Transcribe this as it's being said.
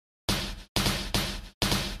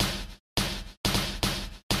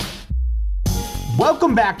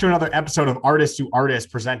Welcome back to another episode of Artist to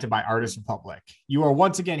Artist presented by Artist Republic. You are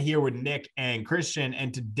once again here with Nick and Christian,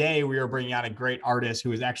 and today we are bringing out a great artist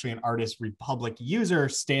who is actually an Artist Republic user,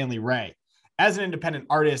 Stanley Ray. As an independent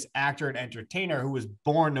artist, actor, and entertainer who was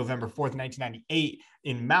born November 4th, 1998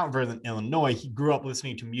 in Mount Vernon, Illinois, he grew up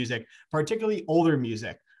listening to music, particularly older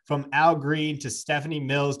music, from Al Green to Stephanie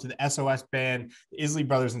Mills to the SOS Band, the Isley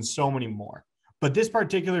Brothers, and so many more. But this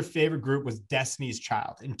particular favorite group was Destiny's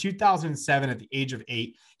Child. In 2007, at the age of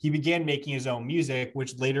 8, he began making his own music,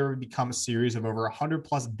 which later would become a series of over 100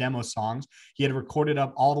 plus demo songs he had recorded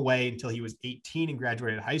up all the way until he was 18 and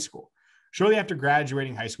graduated high school. Shortly after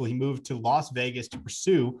graduating high school, he moved to Las Vegas to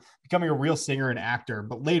pursue becoming a real singer and actor,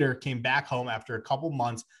 but later came back home after a couple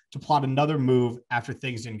months to plot another move after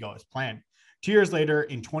things didn't go as planned. 2 years later,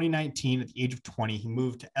 in 2019, at the age of 20, he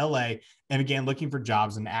moved to LA and began looking for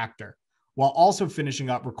jobs as an actor, while also finishing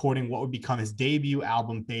up recording what would become his debut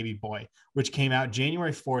album, Baby Boy, which came out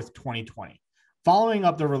January 4th, 2020. Following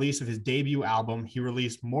up the release of his debut album, he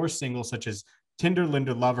released more singles such as Tinder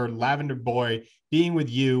Linder Lover, Lavender Boy, Being With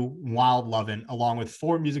You, Wild Lovin', along with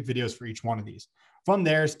 4 music videos for each one of these. From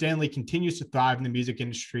there, Stanley continues to thrive in the music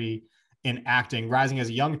industry and acting, rising as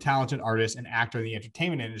a young, talented artist and actor in the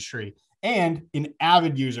entertainment industry, and an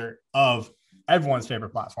avid user of everyone's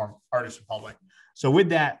favorite platform, Artist Republic. So with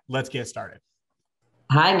that, let's get started.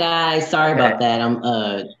 Hi guys, sorry about that.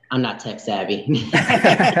 I'm not tech savvy.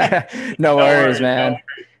 No worries, man.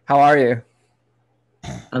 How are you?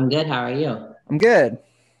 I'm good. How are you? I'm good.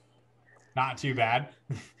 Not too bad.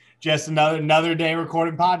 Just another day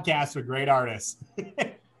recording podcasts with great artists.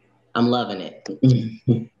 I'm loving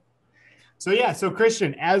it. So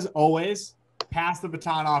Christian, as always, pass the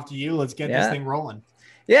baton off to you. Let's get this thing rolling.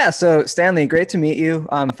 Yeah, so Stanley, great to meet you.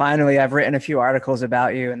 Finally, I've written a few articles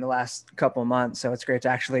about you in the last couple of months, so it's great to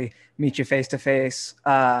actually meet you face to face.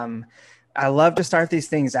 I love to start these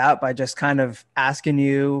things out by just kind of asking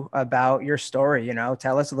you about your story. You know,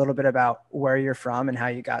 tell us a little bit about where you're from and how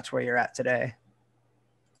you got to where you're at today.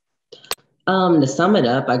 To sum it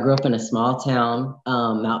up, I grew up in a small town,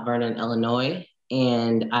 Mount Vernon, Illinois,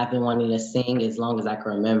 and I've been wanting to sing as long as I can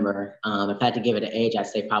remember. If I had to give it an age, I'd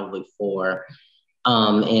say probably 4.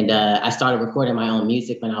 I started recording my own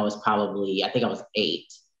music when I was I think I was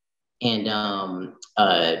 8. And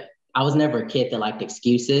I was never a kid that liked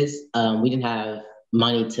excuses. We didn't have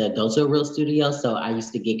money to go to a real studio, so I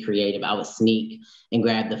used to get creative. I would sneak and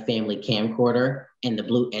grab the family camcorder and the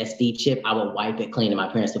blue SD chip. I would wipe it clean and my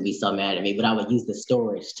parents would be so mad at me, but I would use the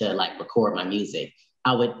storage to like record my music.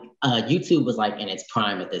 YouTube was like in its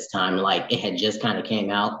prime at this time. Like it had just kind of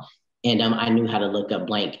came out. And I knew how to look up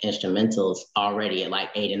blank instrumentals already at like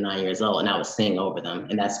 8 and 9 years old, and I would sing over them.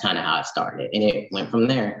 And that's kind of how it started. And it went from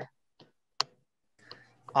there.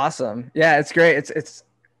 Awesome. Yeah, it's great. It's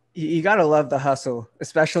you got to love the hustle,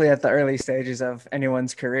 especially at the early stages of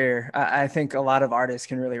anyone's career. I think a lot of artists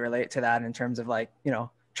can really relate to that in terms of like, you know,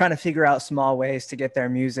 trying to figure out small ways to get their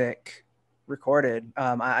music recorded.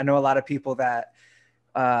 I know a lot of people that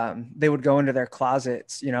they would go into their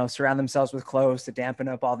closets, you know, surround themselves with clothes to dampen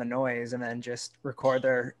up all the noise and then just record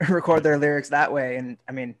their lyrics that way. And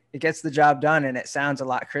I mean, it gets the job done and it sounds a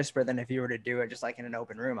lot crisper than if you were to do it just like in an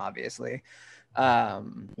open room, obviously.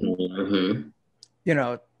 You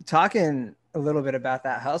know, talking a little bit about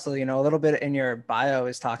that hustle, you know, a little bit in your bio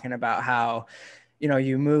is talking about how, you know,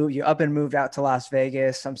 you up and moved out to Las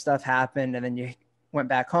Vegas, some stuff happened and then you went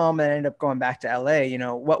back home and ended up going back to LA. You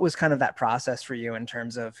know, what was kind of that process for you in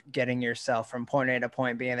terms of getting yourself from point A to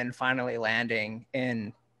point B and then finally landing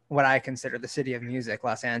in what I consider the city of music,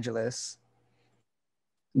 Los Angeles?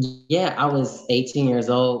 Yeah, I was 18 years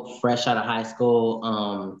old, fresh out of high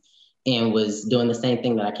school, and was doing the same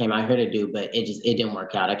thing that I came out here to do, but it didn't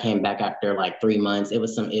work out. I came back after like 3 months. It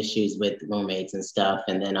was some issues with roommates and stuff.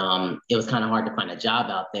 And then it was kind of hard to find a job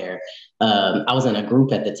out there. I was in a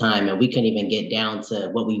group at the time and we couldn't even get down to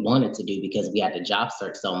what we wanted to do because we had to job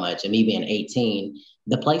search so much. And me being 18,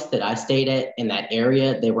 the place that I stayed at in that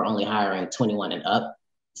area, they were only hiring 21 and up.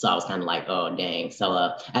 So I was kind of like, oh, dang. So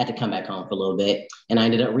I had to come back home for a little bit. And I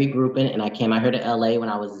ended up regrouping and I came out here to LA when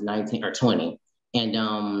I was 19 or 20. And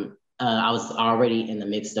I was already in the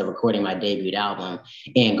midst of recording my debut album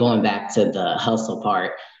and going back to the hustle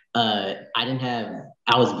part. I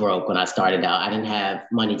was broke when I started out. I didn't have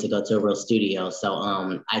money to go to a real studio.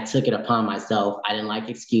 So I took it upon myself. I didn't like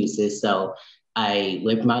excuses. So I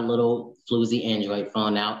whipped my little floozy Android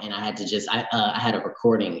phone out and I had to I had a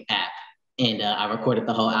recording app. And I recorded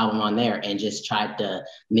the whole album on there and just tried to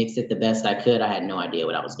mix it the best I could. I had no idea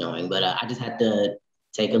what I was doing, but I just had to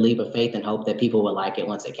take a leap of faith and hope that people would like it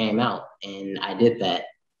once it came out. And I did that.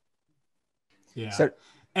 Yeah. So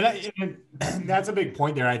And that's a big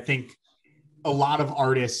point there. I think a lot of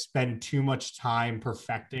artists spend too much time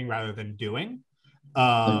perfecting rather than doing.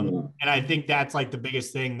 And I think that's like the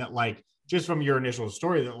biggest thing that, like, just from your initial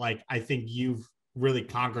story, that like I think you've really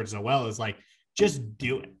conquered so well, is like, just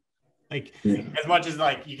do it. Like, as much as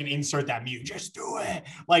like you can insert that mute, just do it.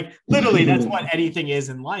 Like, literally, that's what anything is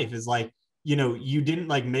in life, is like, you didn't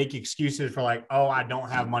like make excuses for like, oh, I don't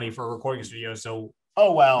have money for a recording studio. So,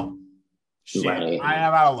 oh, well, shit, Right. I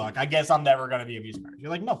am out of luck. I guess I'm never going to be a music artist. You're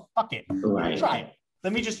like, no, fuck it. Right. Try it.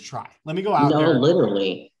 Let me just try. Let me go out there.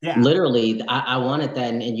 Literally. Yeah. Literally, I wanted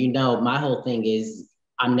that. And my whole thing is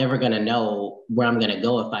I'm never going to know where I'm going to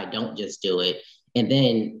go if I don't just do it. And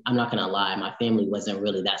then I'm not going to lie, my family wasn't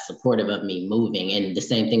really that supportive of me moving. And the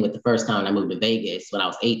same thing with the first time I moved to Vegas when I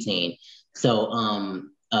was 18. So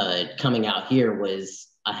coming out here was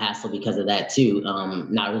a hassle because of that too,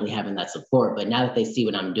 not really having that support. But now that they see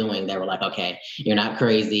what I'm doing, they were like, okay, you're not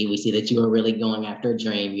crazy. We see that you were really going after a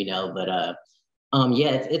dream, but yeah,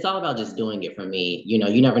 it's all about just doing it for me.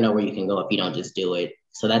 You never know where you can go if you don't just do it.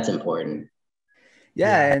 So that's important.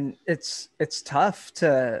 Yeah. And it's tough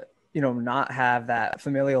to, not have that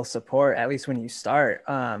familial support, at least when you start.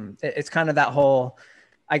 It's kind of that whole,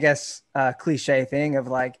 I guess, cliche thing of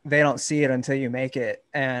like, they don't see it until you make it.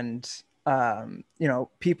 And,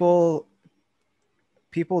 people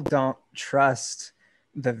don't trust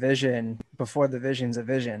the vision before the vision's a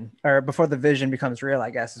vision, or before the vision becomes real, I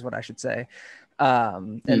guess is what I should say.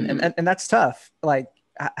 And that's tough. Like,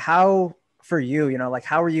 how for you, like,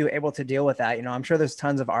 how were you able to deal with that? I'm sure there's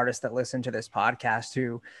tons of artists that listen to this podcast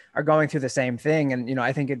who are going through the same thing. And,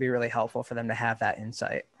 I think it'd be really helpful for them to have that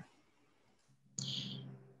insight.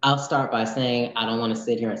 I'll start by saying I don't want to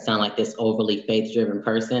sit here and sound like this overly faith-driven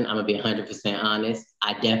person. I'm going to be 100% honest.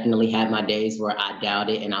 I definitely had my days where I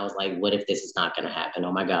doubted and I was like, what if this is not going to happen?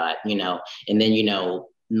 Oh my God, and then,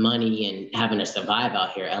 money and having to survive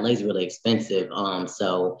out here. LA is really expensive.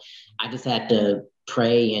 So I just had to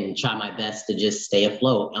pray and try my best to just stay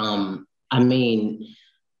afloat. I mean,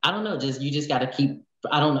 I don't know, you just got to keep,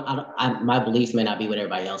 my beliefs may not be what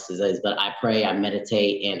everybody else's is, but I pray, I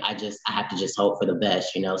meditate, and I have to just hope for the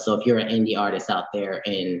best, So if you're an indie artist out there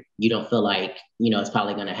and you don't feel like, it's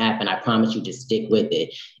probably going to happen, I promise you just stick with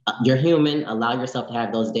it. You're human, allow yourself to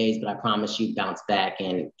have those days, but I promise you bounce back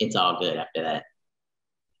and it's all good after that.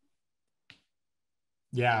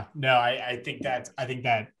 Yeah, no, I think that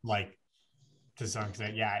like, to some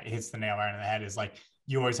extent, yeah, it hits the nail right on the head. Is like,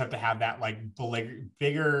 you always have to have that like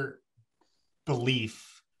bigger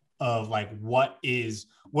belief of like, what is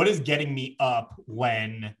getting me up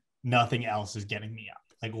when nothing else is getting me up?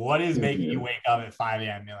 Like, what is making you wake up at 5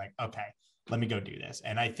 a.m. and you're like, okay, let me go do this.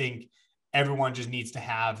 And I think everyone just needs to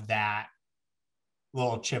have that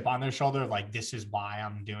little chip on their shoulder of like, this is why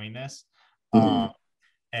I'm doing this.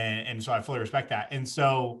 And so I fully respect that. And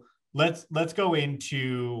so let's go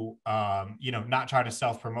into, not trying to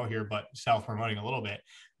self-promote here, but self-promoting a little bit.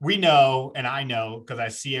 We know, and I know, because I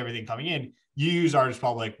see everything coming in, you use Artist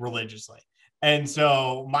Republic religiously. And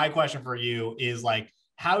so my question for you is like,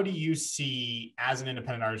 how do you see, as an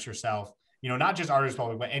independent artist yourself, not just Artist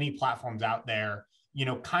Republic, but any platforms out there,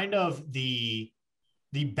 kind of the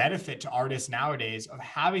benefit to artists nowadays of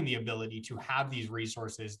having the ability to have these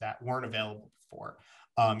resources that weren't available before?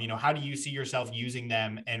 How do you see yourself using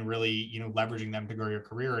them and really, leveraging them to grow your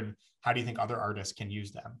career? And how do you think other artists can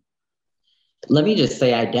use them? Let me just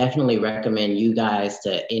say, I definitely recommend you guys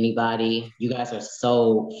to anybody. You guys are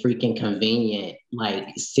so freaking convenient. Like,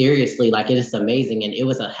 seriously, like, it is amazing. And it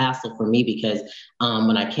was a hassle for me because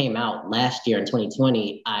when I came out last year in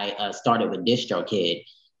 2020, I started with DistroKid.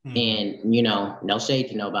 And, no shade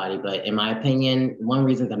to nobody, but in my opinion,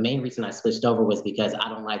 the main reason I switched over was because I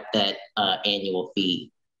don't like that annual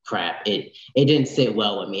fee crap. It didn't sit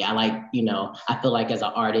well with me. I like, I feel like as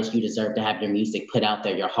an artist, you deserve to have your music put out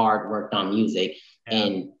there, your hard worked on music,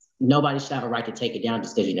 and nobody should have a right to take it down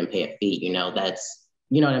just because you didn't pay a fee. That's,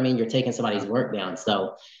 what I mean? You're taking somebody's work down.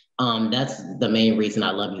 So that's the main reason I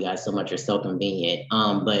love you guys so much. You're so convenient.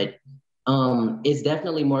 But it's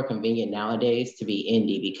definitely more convenient nowadays to be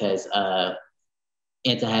indie because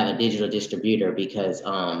and to have a digital distributor because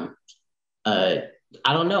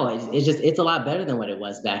I don't know, it's a lot better than what it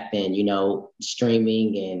was back then,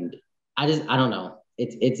 streaming, and I don't know,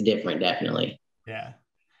 it's different, definitely. Yeah,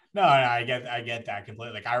 no, I get that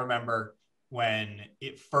completely. Like, I remember when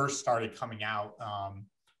it first started coming out,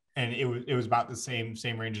 and it was about the same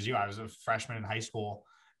range as you. I was a freshman in high school.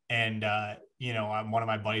 And, one of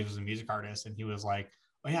my buddies was a music artist, and he was like,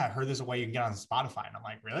 oh yeah, I heard there's a way you can get on Spotify. And I'm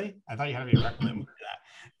like, really? I thought you had to be a record label for that.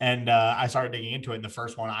 And I started digging into it. And the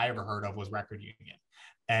first one I ever heard of was Record Union.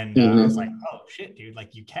 And I was like, oh shit, dude,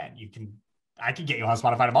 like I can get you on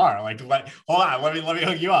Spotify tomorrow. Like, hold on, let me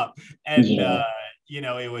hook you up. And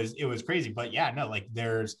it was crazy. But yeah, no, like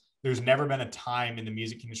there's never been a time in the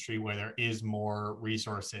music industry where there is more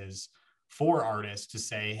resources for artists to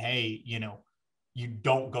say, hey, you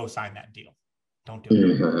don't go sign that deal. Don't do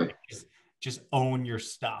it. Like, just own your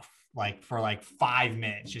stuff. Like for like 5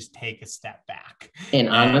 minutes, just take a step back. And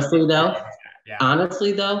honestly though,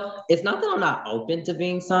 it's not that I'm not open to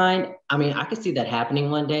being signed. I mean, I could see that happening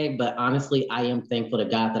one day, but honestly, I am thankful to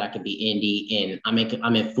God that I could be indie and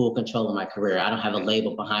I'm in full control of my career. I don't have a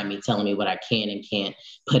label behind me telling me what I can and can't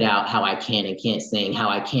put out, how I can and can't sing, how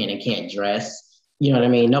I can and can't dress. You know what I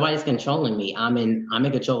mean? Nobody's controlling me. I'm in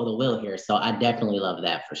control of the wheel here. So I definitely love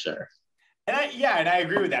that for sure. And I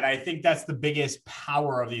agree with that. I think that's the biggest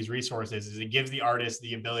power of these resources is it gives the artist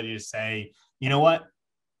the ability to say, you know what?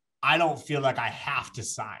 I don't feel like I have to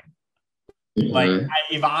sign. Like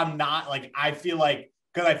if I'm not like, I feel like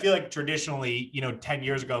traditionally, 10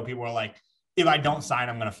 years ago, people were like, if I don't sign,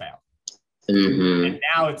 I'm going to fail. And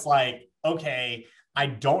now it's like, okay, I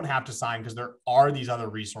don't have to sign because there are these other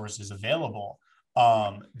resources available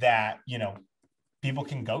that, people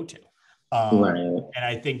can go to. And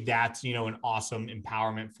I think that's, an awesome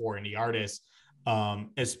empowerment for indie artists,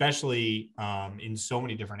 especially in so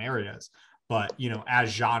many different areas. But, as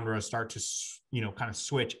genres start to, kind of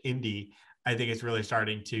switch indie, I think it's really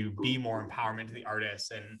starting to be more empowerment to the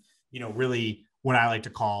artists. And, really what I like to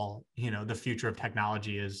call, the future of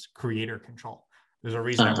technology is creator control. There's a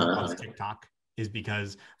reason everyone loves TikTok is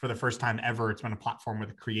because for the first time ever, it's been a platform where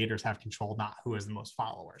the creators have control, not who has the most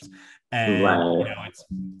followers. And,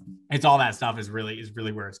 it's all that stuff is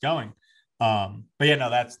really where it's going. But yeah, no,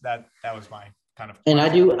 that was my kind of. And I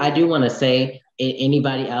do want to say,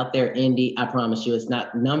 anybody out there, indie, I promise you, it's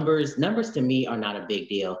not numbers. Numbers to me are not a big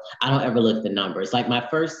deal. I don't ever look at the numbers. Like my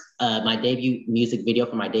first, my debut music video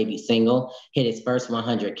for my debut single hit its first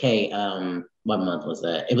 100K. What month was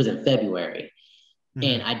that? It was in February.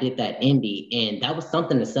 And I did that indie, and that was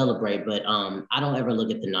something to celebrate. But I don't ever look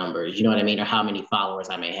at the numbers, you know what I mean, or how many followers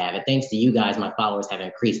I may have. And thanks to you guys, my followers have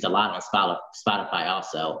increased a lot on Spotify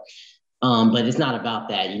also. But it's not about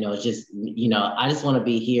that, it's just, I just want to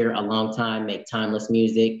be here a long time, make timeless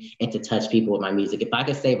music, and to touch people with my music. If I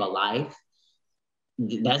could save a life,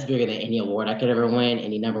 that's bigger than any award I could ever win,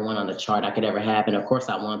 any number one on the chart I could ever have. And of course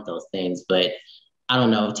I want those things, but I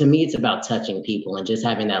don't know. To me, it's about touching people and just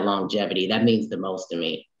having that longevity. That means the most to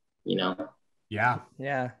me, Yeah.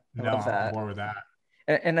 Yeah. I love that. I'm more with that.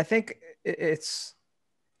 And I think it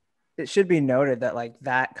should be noted that like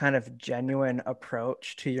that kind of genuine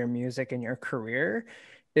approach to your music and your career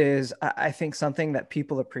is, I think, something that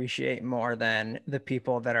people appreciate more than the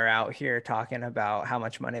people that are out here talking about how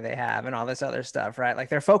much money they have and all this other stuff, right? Like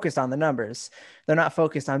they're focused on the numbers. They're not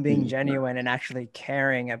focused on being genuine and actually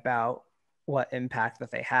caring about what impact that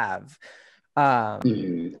they have.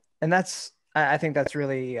 And I think that's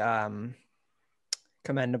really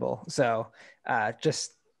commendable. So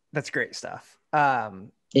that's great stuff.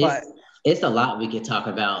 It's a lot we could talk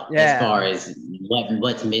about as far as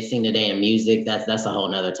what's missing today in music. That's a whole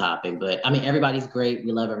nother topic. But I mean, everybody's great.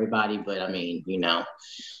 We love everybody. But I mean, you know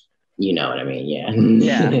what I mean?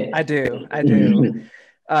 Yeah. Yeah, I do.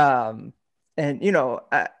 And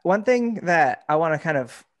one thing that I want to kind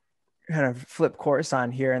of flip course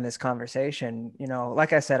on here in this conversation,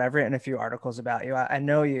 like I said, I've written a few articles about you. I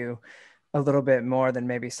know you a little bit more than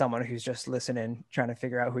maybe someone who's just listening, trying to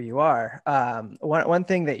figure out who you are. One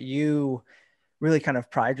thing that you really kind of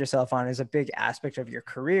pride yourself on is a big aspect of your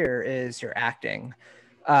career is your acting.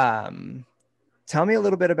 Tell me a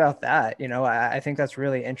little bit about that. I think that's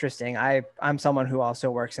really interesting. I'm someone who also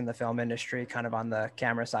works in the film industry, kind of on the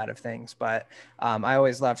camera side of things, but I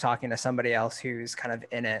always love talking to somebody else who's kind of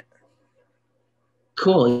in it.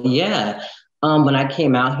 Cool. Yeah. When I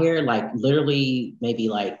came out here, like literally maybe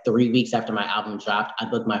like 3 weeks after my album dropped, I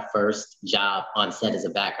booked my first job on set as a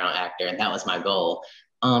background actor. And that was my goal.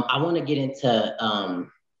 I want to get into,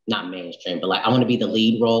 not mainstream, but like I want to be the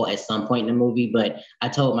lead role at some point in the movie. But I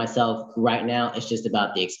told myself right now, it's just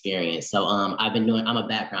about the experience. So I'm a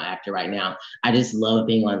background actor right now. I just love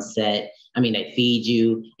being on set. I mean, they feed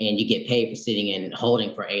you and you get paid for sitting and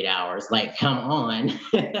holding for 8 hours. Like, come on.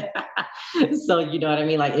 So, you know what I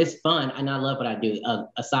mean? Like, it's fun. And I love what I do.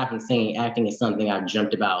 Aside from singing, acting is something I've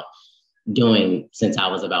dreamt about doing since I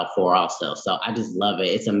was about 4 also. So I just love it.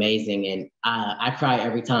 It's amazing. And I cry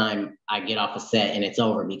every time I get off a set and it's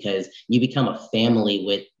over because you become a family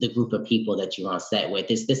with the group of people that you're on set with.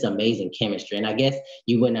 It's this amazing chemistry. And I guess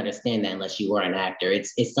you wouldn't understand that unless you were an actor.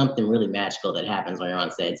 It's something really magical that happens when you're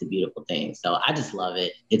on set. It's a beautiful thing. So I just love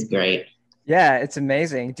it. It's great. Yeah, it's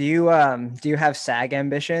amazing. Do you have SAG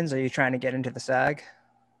ambitions? Are you trying to get into the SAG?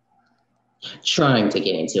 Trying to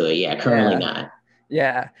get into it. Yeah, currently Yeah. not.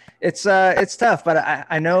 Yeah, it's tough, but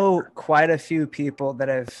I know quite a few people that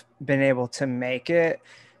have been able to make it,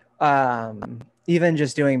 even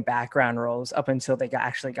just doing background roles up until they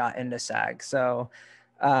actually got into SAG. So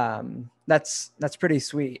that's pretty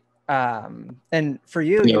sweet. And for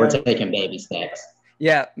you, Yeah, we're taking baby steps.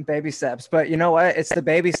 yeah, baby steps. But you know what? It's the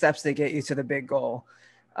baby steps that get you to the big goal.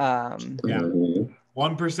 Yeah,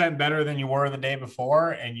 1% better than you were the day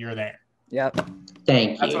before, and you're there. Yep.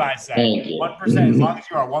 Thank you. That's what I say. Thank you. 1%, as long as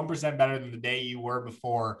you are 1% better than the day you were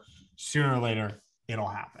before, sooner or later, it'll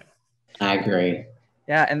happen. I agree.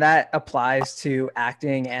 Yeah, and that applies to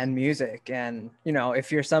acting and music. And, you know, if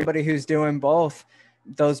you're somebody who's doing both,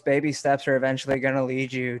 those baby steps are eventually going to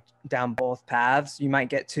lead you down both paths. You might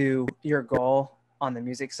get to your goal on the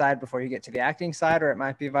music side before you get to the acting side, or it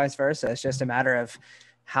might be vice versa. It's just a matter of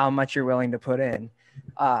how much you're willing to put in.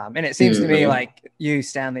 And it seems to me like you,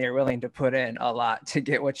 Stanley, are willing to put in a lot to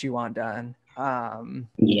get what you want done.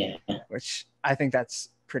 Yeah. Which I think that's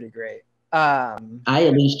pretty great. I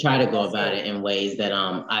at least try to go about it in ways that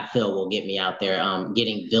I feel will get me out there.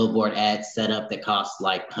 Getting billboard ads set up that cost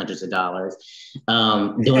like hundreds of dollars.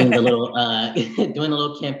 Doing the little doing the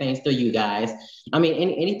little campaigns through you guys. I mean,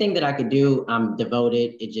 anything that I could do, I'm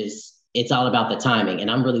devoted. It's all about the timing,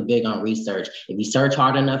 and I'm really big on research. If you search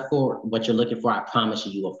hard enough for what you're looking for, I promise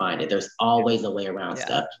you will find it. There's always a way around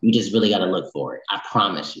stuff. You just really got to look for it. I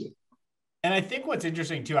promise you. And I think what's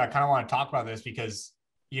interesting too, I kind of want to talk about this because,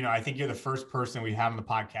 you know, I think you're the first person we have on the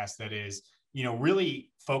podcast that is, you know,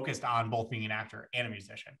 really focused on both being an actor and a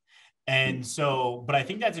musician. And so, but I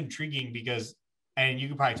think that's intriguing because, and you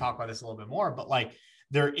could probably talk about this a little bit more, but like,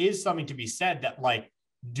 there is something to be said that like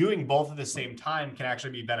doing both at the same time can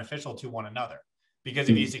actually be beneficial to one another. Because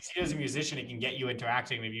if you succeed as a musician, it can get you into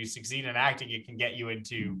acting. If you succeed in acting, it can get you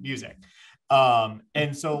into music.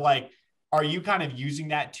 And so like, are you kind of using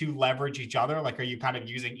that to leverage each other? Like, are you kind of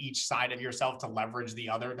using each side of yourself to leverage the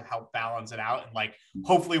other to help balance it out? And like,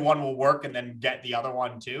 hopefully one will work and then get the other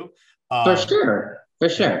one too. For sure. For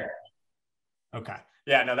sure. Okay.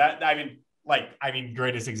 Yeah, no,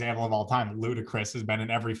 greatest example of all time, Ludacris has been in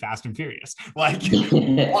every Fast and Furious. Like,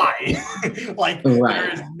 why? Like,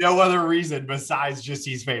 there is no other reason besides just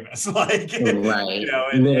he's famous. Like, right. You know,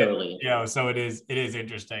 literally. You know, so it is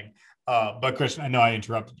interesting. But Christian, I know I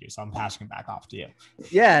interrupted you, so I'm passing it back off to you.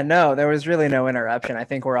 Yeah, no, there was really no interruption. I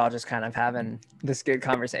think we're all just kind of having this good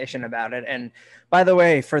conversation about it. And by the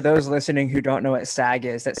way, for those listening who don't know what SAG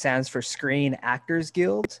is, that stands for Screen Actors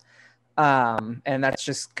Guild. And that's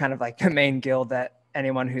just kind of like the main guild that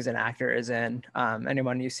anyone who's an actor is in.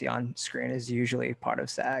 Anyone you see on screen is usually part of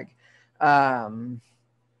SAG.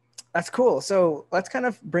 That's cool. So let's kind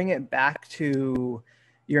of bring it back to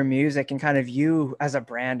your music and kind of you as a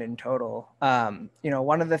brand in total. You know,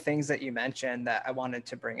 one of the things that you mentioned that I wanted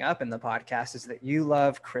to bring up in the podcast is that you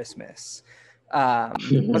love Christmas.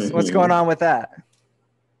 What's going on with that?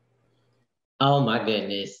 Oh my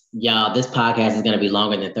goodness. Y'all, this podcast is going to be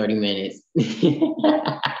longer than 30 minutes.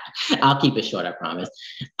 I'll keep it short, I promise.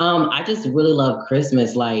 I just really love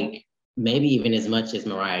Christmas, like maybe even as much as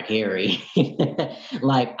Mariah Carey.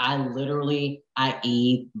 Like I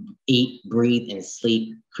eat, breathe, and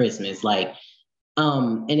sleep Christmas. Like,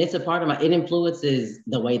 and it's a part of it influences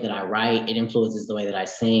the way that I write. It influences the way that I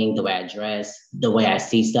sing, the way I dress, the way I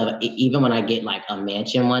see stuff. Even when I get like a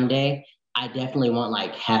mansion one day, I definitely want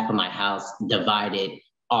like half of my house divided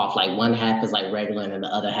off. Like one half is like regular and then the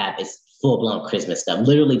other half is full blown Christmas stuff,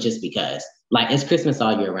 literally just because. Like it's Christmas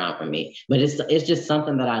all year round for me, but it's just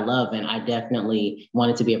something that I love, and I definitely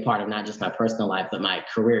wanted to be a part of not just my personal life, but my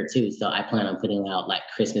career too. So I plan on putting out like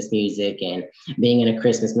Christmas music and being in a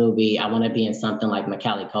Christmas movie. I want to be in something like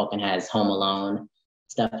Macaulay Culkin has Home Alone,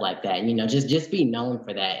 stuff like that. You know, just be known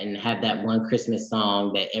for that and have that one Christmas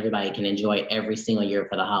song that everybody can enjoy every single year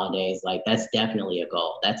for the holidays. Like that's definitely a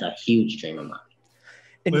goal. That's a huge dream of mine.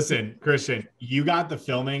 Listen, Christian, you got the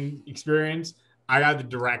filming experience. I got the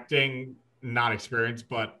directing. Not experience,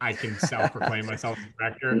 but I can self-proclaim myself as a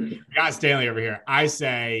director. We got Stanley over here. I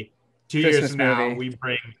say 2 years from now,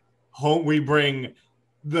 we bring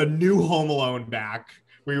the new Home Alone back.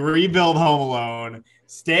 We rebuild Home Alone.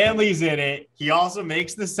 Stanley's in it. He also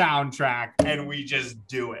makes the soundtrack, and we just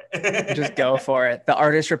do it. Just go for it. The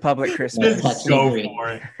Artist Republic Christmas. Just go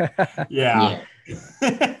for it. Yeah.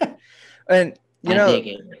 And you know,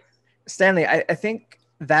 Stanley, I think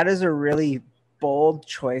that is a really bold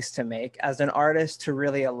choice to make as an artist to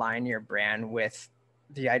really align your brand with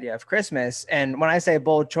the idea of Christmas. And when I say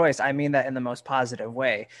bold choice, I mean that in the most positive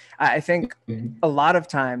way. I think a lot of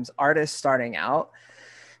times artists starting out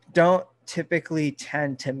don't typically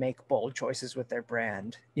tend to make bold choices with their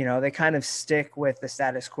brand. You know, they kind of stick with the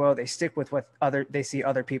status quo. They stick with what they see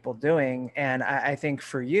other people doing. And I think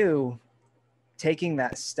for you, taking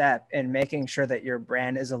that step and making sure that your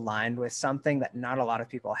brand is aligned with something that not a lot of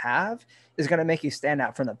people have is going to make you stand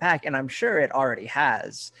out from the pack. And I'm sure it already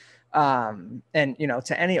has. And, you know,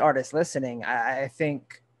 to any artist listening, I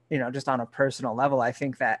think, you know, just on a personal level, I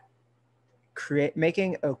think that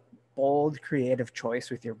making a bold creative choice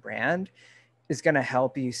with your brand is going to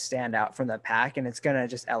help you stand out from the pack, and it's going to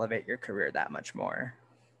just elevate your career that much more.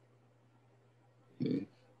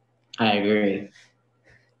 I agree.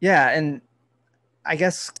 Yeah. And I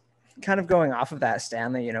guess kind of going off of that,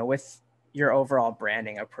 Stanley, you know, with your overall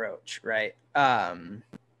branding approach, right?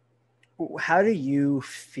 How do you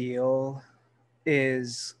feel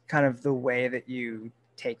is kind of the way that you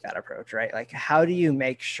take that approach, right? Like, how do you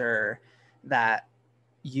make sure that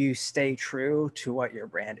you stay true to what your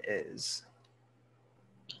brand is?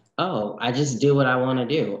 Oh, I just do what I want to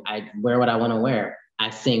do. I wear what I want to wear.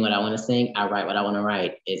 I sing what I want to sing. I write what I want to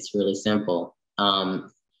write. It's really simple.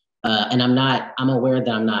 And I'm aware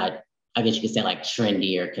that I'm not, I guess you could say, like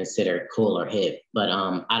trendy or considered cool or hip, but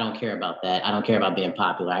I don't care about that. I don't care about being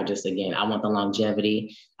popular. Again, I want the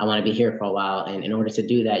longevity. I want to be here for a while. And in order to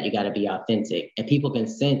do that, you got to be authentic. And people can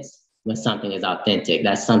sense when something is authentic.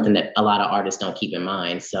 That's something that a lot of artists don't keep in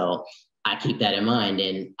mind. So I keep that in mind,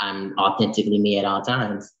 and I'm authentically me at all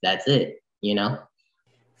times. That's it, you know?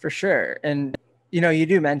 For sure. And, you know, you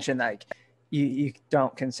do mention like you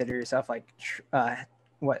don't consider yourself like,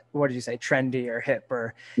 what did you say, trendy or hip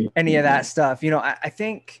or any of that stuff. You know, I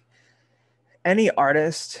think any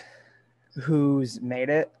artist who's made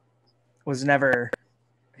it was never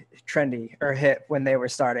trendy or hip when they were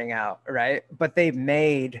starting out, right? But they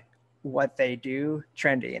made what they do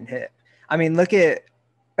trendy and hip. I mean, look at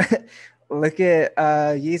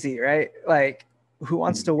Yeezy, right? Like, who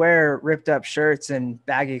wants to wear ripped up shirts and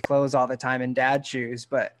baggy clothes all the time and dad shoes?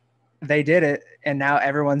 But they did it, and now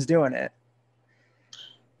everyone's doing it.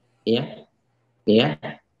 Yeah.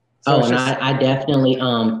 So And I definitely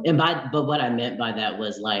but what I meant by that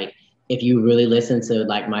was like, if you really listen to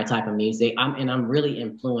like my type of music, I'm really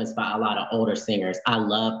influenced by a lot of older singers. I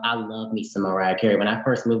love me some Mariah Carey. When I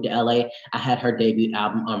first moved to LA, I had her debut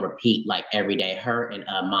album on repeat like every day, her and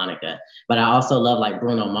Monica. But I also love like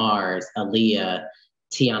Bruno Mars, Aaliyah,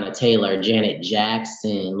 Tiana Taylor, Janet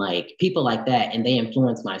Jackson, like people like that, and they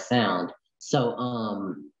influence my sound. So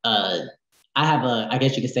I have I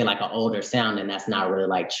guess you could say like an older sound, and that's not really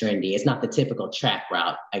like trendy. It's not the typical trap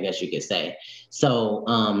route, I guess you could say. So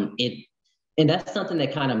and that's something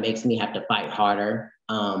that kind of makes me have to fight harder.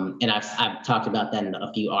 And I've talked about that in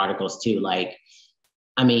a few articles too. Like,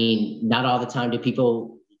 I mean, not all the time do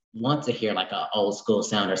people want to hear like an old school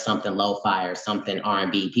sound or something lo-fi or something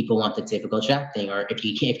R&B. People want the typical trap thing. Or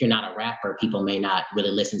if you're not a rapper, people may not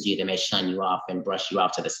really listen to you. They may shun you off and brush you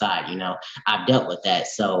off to the side. You know, I've dealt with that.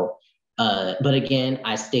 So but again,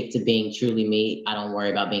 I stick to being truly me. I don't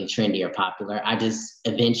worry about being trendy or popular. I just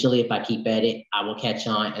eventually, if I keep at it, I will catch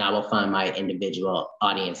on and I will find my individual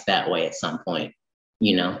audience that way at some point,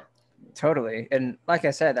 you know? Totally. And like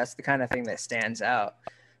I said, that's the kind of thing that stands out.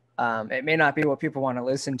 It may not be what people want to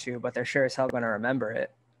listen to, but they're sure as hell going to remember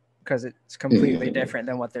it because it's completely different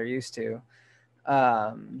than what they're used to.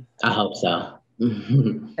 I hope so.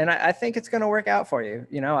 And I think it's going to work out for you.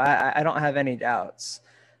 You know, I don't have any doubts.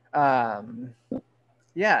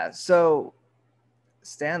 Yeah. So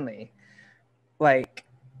Stanley, like,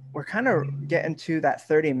 we're kind of getting to that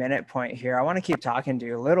 30-minute point here. I want to keep talking to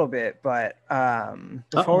you a little bit, but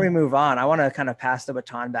before we move on, I want to kind of pass the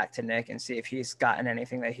baton back to Nick and see if he's gotten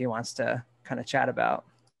anything that he wants to kind of chat about.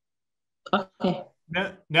 Okay.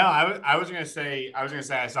 No, I was gonna say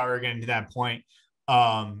I saw we were getting to that point,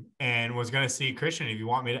 and was gonna see, Christian, if you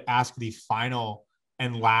want me to ask the final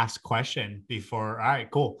and last question before. All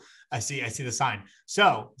right, cool. I see the sign.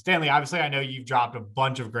 So Stanley, obviously I know you've dropped a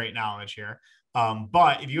bunch of great knowledge here.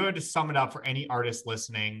 But if you had to sum it up for any artist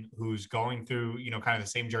listening who's going through, you know, kind of the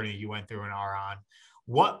same journey that you went through and are on,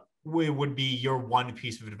 what would be your one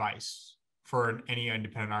piece of advice for any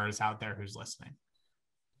independent artist out there who's listening?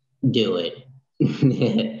 Do it.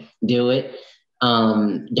 Do it.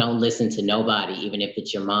 Don't listen to nobody, even if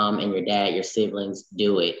it's your mom and your dad, your siblings.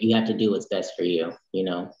 Do it. You have to do what's best for you, you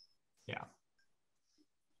know? Yeah.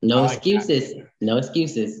 No excuses. No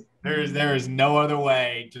excuses. There is no other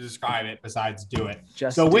way to describe it besides do it.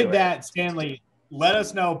 Just so with it. that, Stanley, let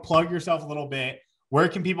us know, plug yourself a little bit, where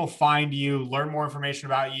can people find you, learn more information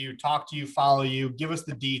about you, talk to you, follow you? Give us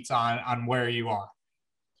the deets on where you are.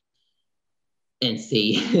 And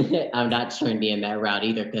see, I'm not trendy in that route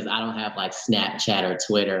either because I don't have like Snapchat or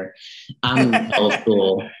Twitter. I'm old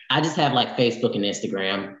school. I just have like Facebook and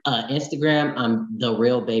Instagram. Instagram, I'm the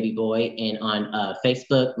real baby boy, and on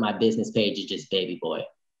Facebook, my business page is just baby boy.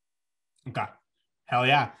 Okay, hell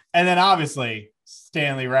yeah! And then obviously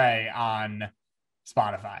Stanley Ray on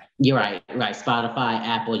Spotify. You're right. Spotify,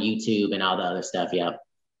 Apple, YouTube, and all the other stuff. Yep.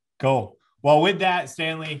 Cool. Well, with that,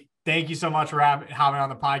 Stanley, thank you so much for having on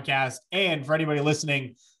the podcast. And for anybody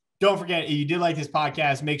listening, don't forget, if you did like this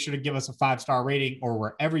podcast, make sure to give us a 5-star rating or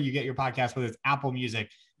wherever you get your podcast, whether it's Apple Music,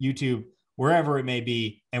 YouTube, wherever it may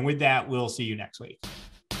be. And with that, we'll see you next week.